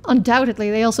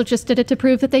 Undoubtedly, they also just did it to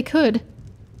prove that they could.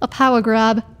 A power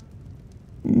grab.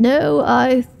 No,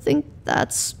 I think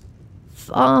that's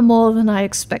far more than I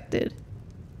expected.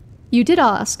 You did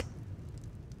ask.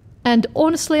 And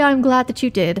honestly, I'm glad that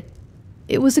you did.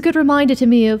 It was a good reminder to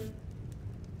me of,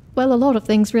 well, a lot of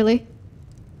things, really.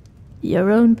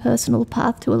 Your own personal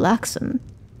path to Alaxon.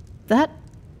 That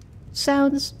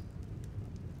sounds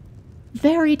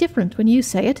very different when you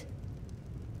say it.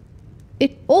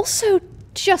 It also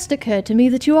just occurred to me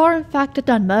that you are in fact a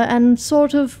Dunmer and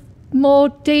sort of more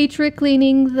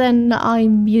Daedric-leaning than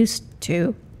I'm used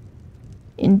to.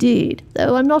 Indeed,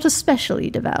 though I'm not especially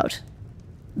devout.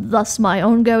 Thus my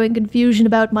ongoing confusion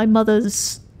about my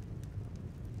mother's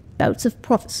bouts of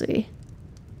prophecy.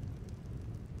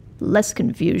 Less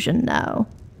confusion now.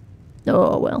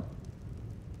 Oh, well.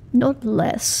 Not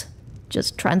less.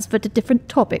 Just transferred to different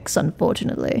topics,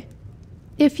 unfortunately.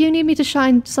 If you need me to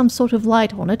shine some sort of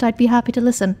light on it, I'd be happy to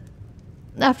listen.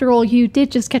 After all, you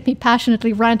did just get me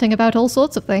passionately ranting about all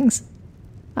sorts of things.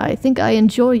 I think I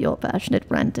enjoy your passionate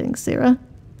ranting, Cira.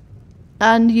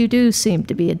 And you do seem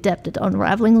to be adept at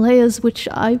unraveling layers which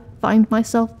I find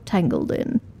myself tangled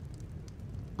in.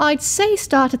 I'd say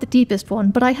start at the deepest one,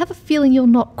 but I have a feeling you're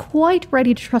not quite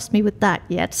ready to trust me with that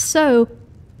yet, so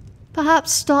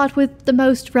perhaps start with the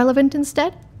most relevant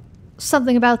instead?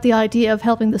 Something about the idea of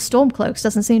helping the Stormcloaks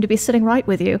doesn't seem to be sitting right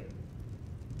with you.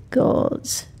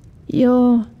 Gods,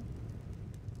 you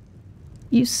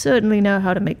certainly know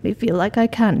how to make me feel like I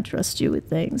can trust you with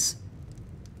things.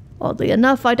 Oddly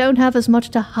enough, I don't have as much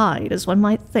to hide as one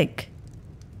might think.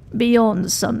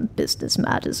 Beyond some business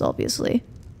matters, obviously.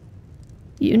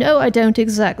 You know I don't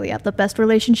exactly have the best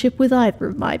relationship with either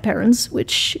of my parents,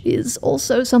 which is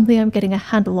also something I'm getting a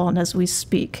handle on as we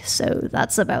speak, so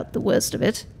that's about the worst of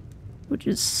it, which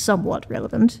is somewhat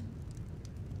relevant.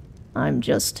 I'm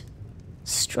just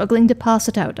struggling to pass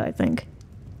it out, I think.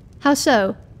 How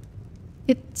so?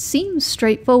 It seems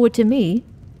straightforward to me.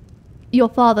 Your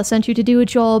father sent you to do a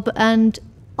job, and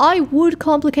I would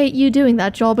complicate you doing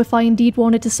that job if I indeed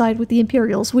wanted to side with the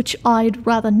Imperials, which I'd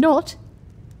rather not,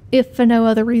 if for no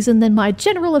other reason than my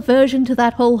general aversion to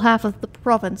that whole half of the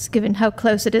province, given how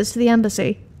close it is to the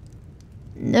embassy.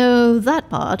 No, that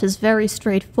part is very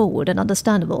straightforward and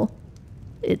understandable.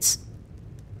 It's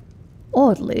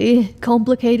oddly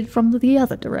complicated from the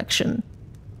other direction.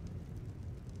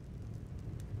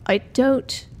 I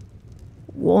don't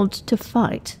want to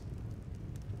fight.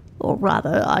 Or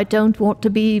rather, I don't want to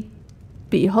be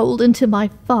beholden to my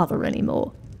father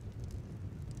anymore.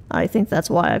 I think that's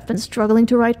why I've been struggling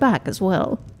to write back as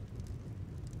well.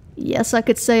 Yes, I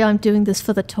could say I'm doing this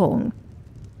for the tongue.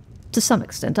 To some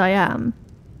extent I am,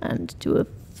 and to a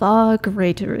far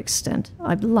greater extent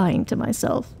I'm lying to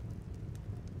myself.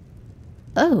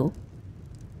 Oh.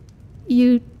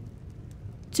 You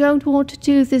don't want to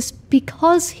do this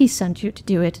because he sent you to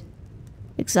do it.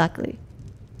 Exactly.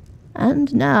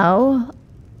 And now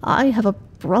I have a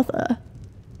brother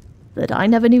that I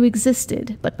never knew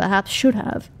existed, but perhaps should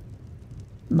have.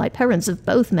 My parents have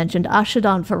both mentioned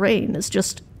Ashadon Farain as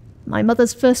just my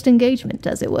mother's first engagement,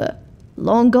 as it were.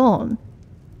 Long gone.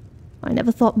 I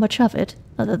never thought much of it,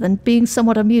 other than being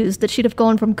somewhat amused that she'd have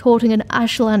gone from courting an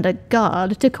Ashlander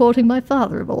guard to courting my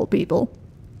father, of all people.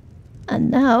 And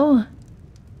now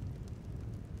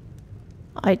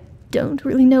I don't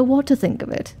really know what to think of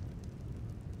it.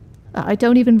 I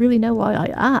don't even really know why I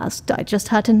asked, I just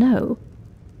had to know.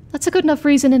 That's a good enough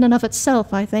reason in and of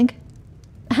itself, I think.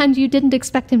 And you didn't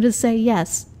expect him to say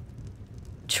yes.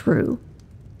 True.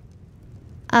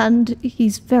 And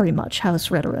he's very much House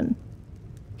Redoran.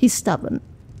 He's stubborn.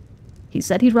 He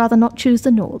said he'd rather not choose the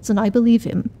Nords, and I believe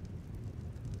him.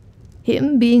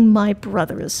 Him being my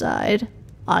brother aside,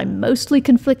 I'm mostly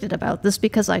conflicted about this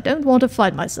because I don't want to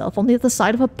find myself on the other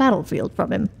side of a battlefield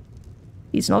from him.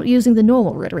 He's not using the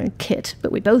normal Redoran kit,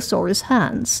 but we both saw his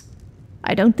hands.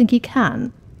 I don't think he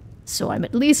can, so I'm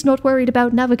at least not worried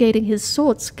about navigating his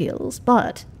sword skills,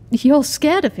 but you're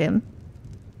scared of him?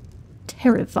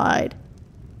 Terrified.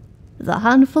 The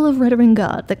handful of Redoran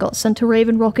Guard that got sent to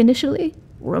Raven Rock initially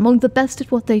were among the best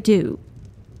at what they do,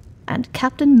 and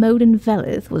Captain Modin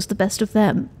Velith was the best of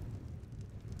them.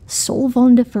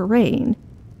 Solvondur Farain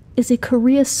is a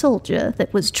career soldier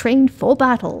that was trained for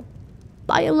battle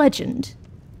by a legend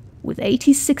with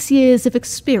 86 years of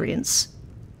experience.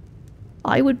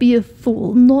 I would be a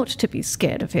fool not to be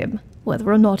scared of him,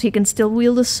 whether or not he can still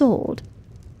wield a sword.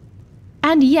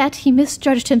 And yet he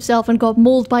misjudged himself and got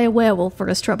mauled by a werewolf for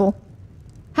his trouble.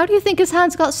 How do you think his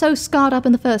hands got so scarred up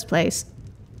in the first place?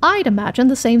 I'd imagine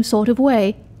the same sort of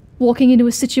way, walking into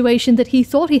a situation that he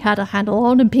thought he had a handle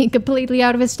on and being completely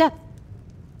out of his depth.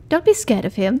 Don't be scared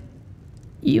of him.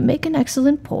 You make an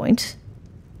excellent point,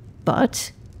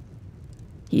 but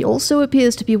he also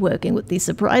appears to be working with the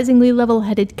surprisingly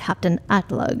level-headed Captain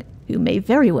Atlug, who may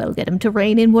very well get him to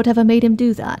rein in whatever made him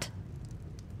do that.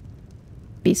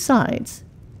 Besides,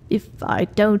 if I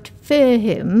don't fear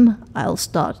him, I'll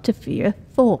start to fear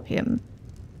for him.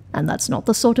 And that's not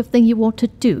the sort of thing you want to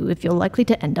do if you're likely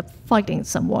to end up fighting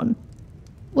someone.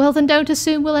 Well, then don't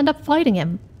assume we'll end up fighting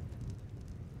him.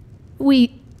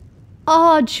 We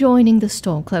are joining the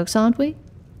Stormcloaks, aren't we?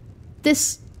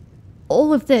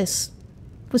 All of this,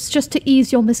 was just to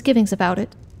ease your misgivings about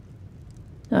it.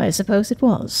 I suppose it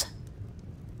was.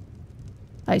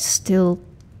 I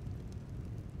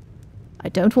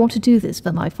don't want to do this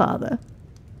for my father.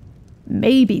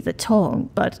 Maybe the Tong,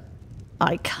 but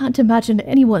I can't imagine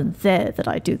anyone there that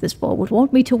I do this for would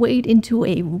want me to wade into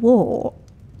a war,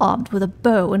 armed with a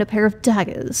bow and a pair of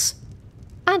daggers.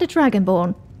 And a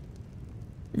dragonborn.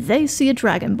 They see a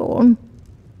dragonborn.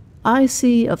 I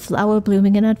see a flower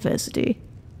blooming in adversity.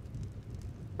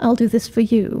 I'll do this for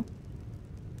you.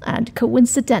 And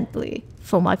coincidentally,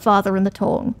 for my father and the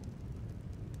Tong.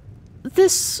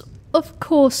 This, of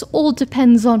course, all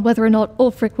depends on whether or not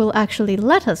Ulfric will actually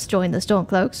let us join the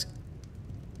Stormcloaks.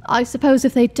 I suppose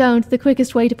if they don't, the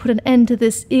quickest way to put an end to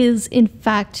this is, in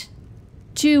fact,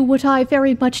 do what I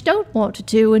very much don't want to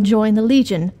do and join the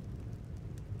Legion.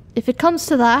 If it comes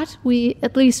to that, we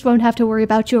at least won't have to worry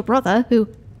about your brother, who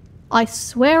I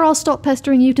swear I'll stop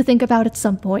pestering you to think about at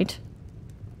some point.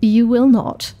 You will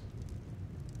not.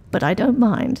 But I don't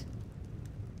mind.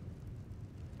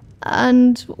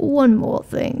 And one more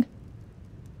thing.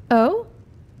 Oh?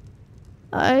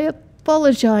 I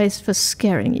apologize for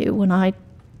scaring you when I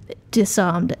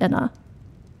disarmed Enna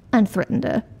and threatened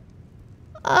her.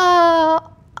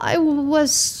 I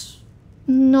was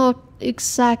not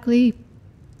exactly...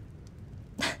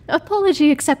 Apology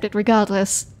accepted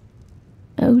regardless.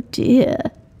 Oh dear.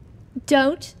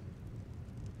 Don't.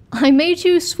 I made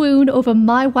you swoon over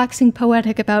my waxing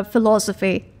poetic about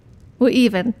philosophy. We're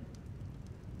even.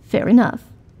 Fair enough.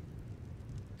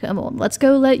 Come on, let's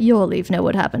go let your leave know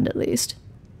what happened at least.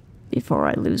 Before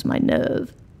I lose my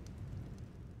nerve.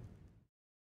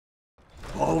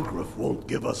 Balgruuf won't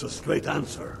give us a straight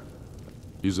answer.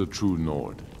 He's a true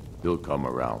Nord. He'll come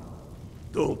around.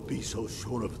 Don't be so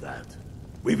sure of that.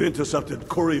 We've intercepted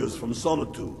couriers from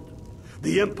Solitude.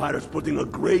 The Empire's putting a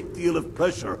great deal of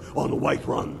pressure on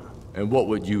Whiterun. And what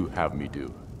would you have me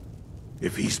do?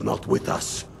 If he's not with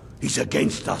us, he's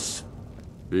against us.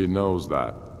 He knows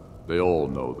that. They all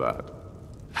know that.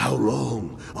 How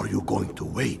long are you going to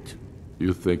wait?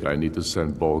 You think I need to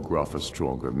send Balgruuf a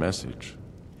stronger message?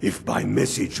 If by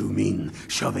message you mean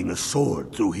shoving a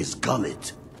sword through his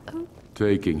gullet.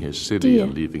 Taking his city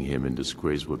and leaving him in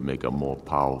disgrace would make a more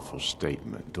powerful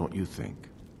statement, don't you think?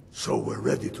 So we're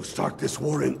ready to start this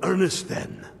war in earnest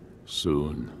then?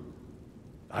 Soon.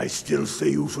 I still say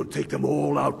you should take them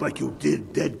all out like you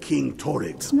did dead King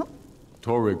Torrig.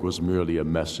 Torrig was merely a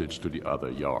message to the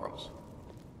other Jarls.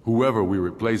 Whoever we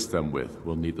replace them with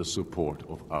will need the support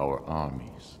of our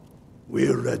armies.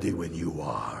 We're ready when you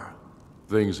are.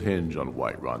 Things hinge on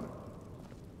Whiterun.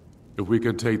 If we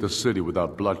can take the city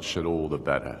without bloodshed, all the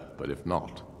better. But if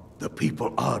not... The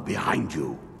people are behind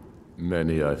you.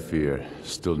 Many, I fear,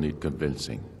 still need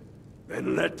convincing.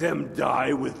 Then let them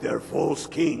die with their false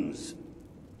kings.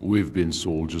 We've been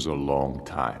soldiers a long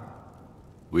time.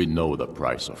 We know the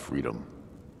price of freedom.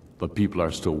 But people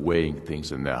are still weighing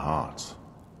things in their hearts.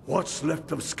 What's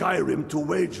left of Skyrim to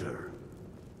wager?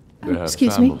 They have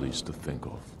families to think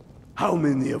of. How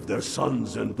many of their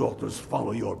sons and daughters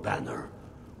follow your banner?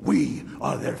 We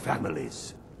are their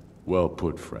families. Well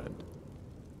put, friend.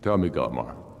 Tell me,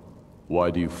 Godmar, why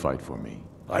do you fight for me?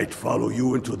 I'd follow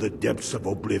you into the depths of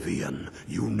oblivion.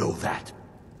 You know that.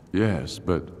 Yes,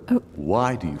 but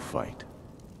why do you fight?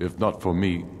 If not for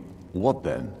me, what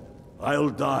then? I'll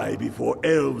die before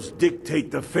elves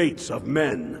dictate the fates of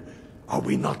men. Are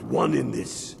we not one in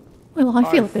this? Well,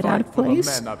 I feel a bit out of place.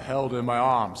 I fight for the men I've held in my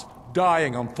arms,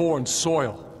 dying on foreign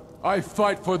soil. I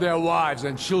fight for their wives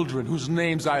and children whose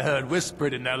names I heard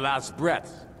whispered in their last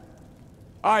breath.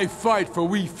 I fight for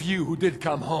we few who did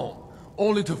come home,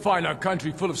 only to find our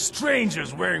country full of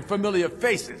strangers wearing familiar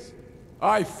faces.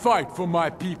 I fight for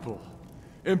my people,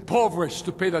 impoverished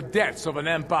to pay the debts of an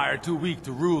empire too weak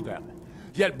to rule them,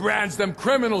 yet brands them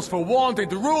criminals for wanting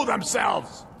to rule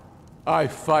themselves. I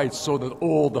fight so that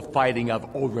all the fighting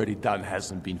I've already done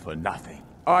hasn't been for nothing.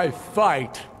 I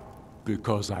fight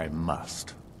because I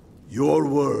must. Your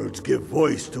words give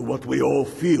voice to what we all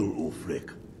feel,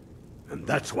 Ulfric. And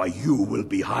that's why you will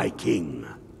be High King.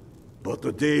 But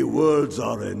the day words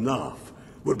are enough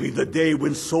will be the day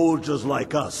when soldiers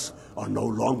like us are no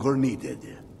longer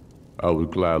needed. I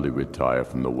would gladly retire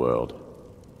from the world,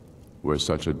 were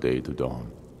such a day to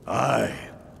dawn. Aye,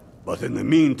 but in the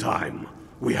meantime,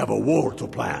 we have a war to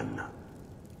plan.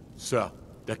 Sir,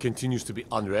 there continues to be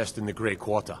unrest in the Grey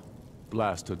Quarter.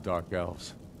 Blasted Dark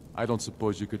Elves. I don't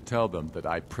suppose you could tell them that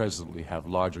I presently have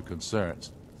larger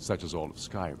concerns, such as all of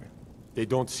Skyrim. They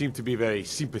don't seem to be very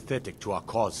sympathetic to our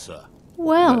cause, sir.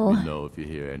 Well, Let me know if you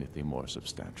hear anything more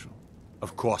substantial.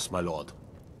 Of course, my lord.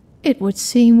 it would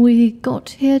seem we got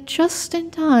here just in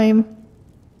time.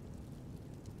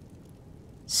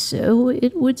 So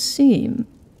it would seem.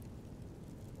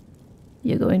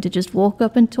 You're going to just walk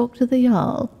up and talk to the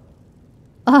Jarl.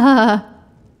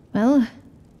 Well...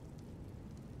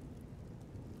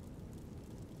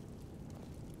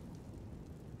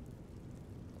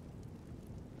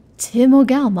 Tim or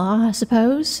Galmar, I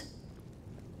suppose.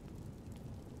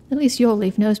 At least your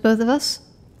leaf knows both of us.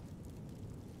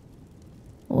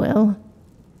 Well...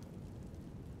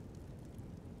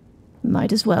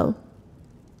 might as well.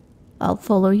 I'll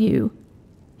follow you.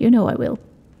 You know I will.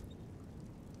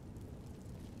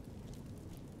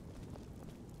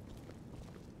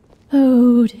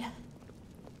 Oh dear.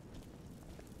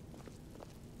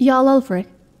 Jarl Ulfric.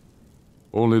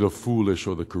 Only the foolish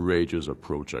or the courageous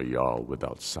approach a Jarl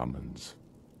without summons.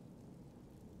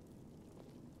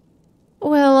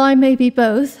 Well, I may be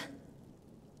both.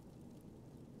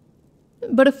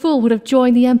 But a fool would have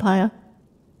joined the Empire.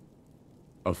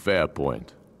 A fair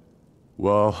point.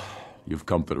 Well, you've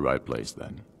come to the right place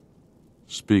then.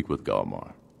 Speak with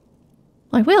Galmar.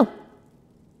 I will.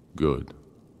 Good.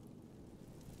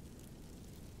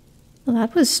 Well,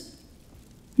 that was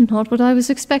not what I was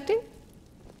expecting.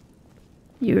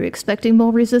 You were expecting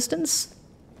more resistance?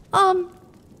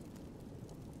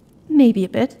 Maybe a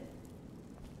bit.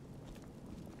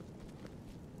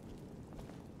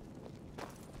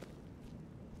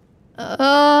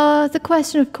 The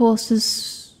question, of course,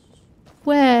 is...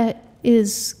 where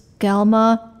is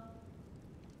Galmar?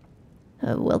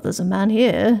 Well, there's a man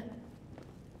here.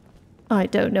 I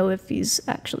don't know if he's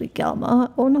actually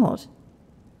Galmar or not.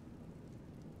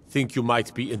 Think you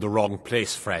might be in the wrong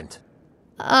place, friend.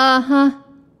 Uh-huh.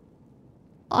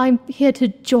 I'm here to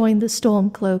join the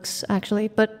Stormcloaks, actually,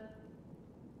 but...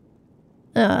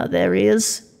 there he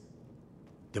is.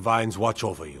 Divines watch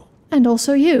over you. And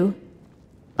also you.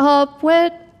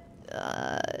 Where...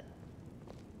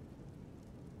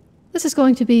 This is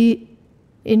going to be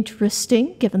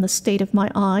interesting, given the state of my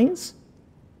eyes.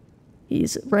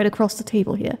 He's right across the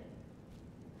table here.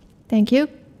 Thank you.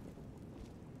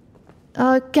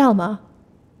 Galmar.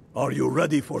 Are you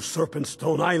ready for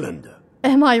Serpentstone Island?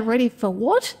 Am I ready for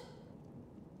what?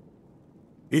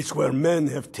 It's where men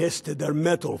have tested their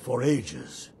metal for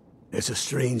ages. It's a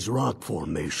strange rock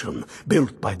formation,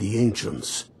 built by the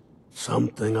ancients.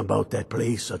 Something about that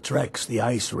place attracts the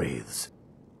ice wraiths.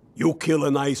 You kill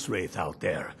an ice wraith out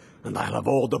there, and I'll have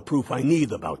all the proof I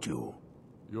need about you.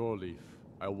 Your leaf,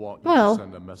 I want you Well, to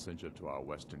send a messenger to our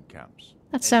western camps.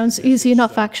 that sounds easy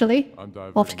enough, actually.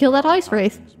 Off to kill that ice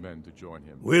wraith. Men to join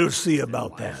him. We'll see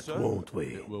about that, won't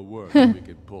we? It will work if we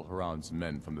can pull Haran's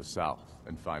men from the south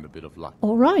and find a bit of luck.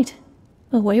 All right.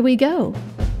 Away we go.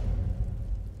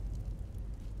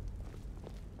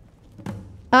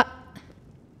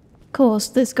 Of course,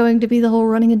 there's going to be the whole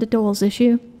running into doors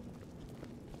issue.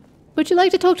 Would you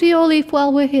like to talk to your leaf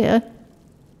while we're here?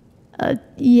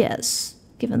 Yes,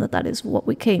 given that that is what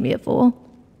we came here for.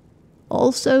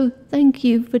 Also, thank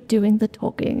you for doing the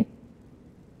talking.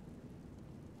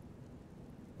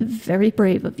 Very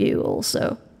brave of you,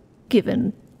 also,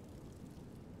 given...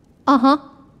 Uh-huh.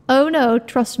 Oh no,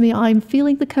 trust me, I'm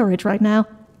feeling the courage right now.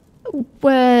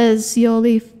 Where's your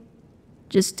leaf?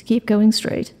 Just keep going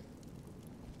straight.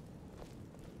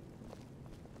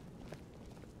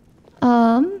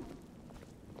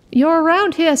 You're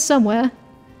around here somewhere.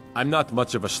 I'm not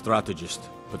much of a strategist,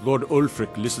 but Lord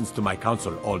Ulfric listens to my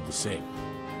counsel all the same.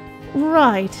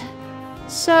 Right.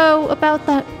 So, about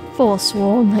that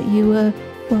Forsworn that you were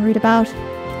worried about.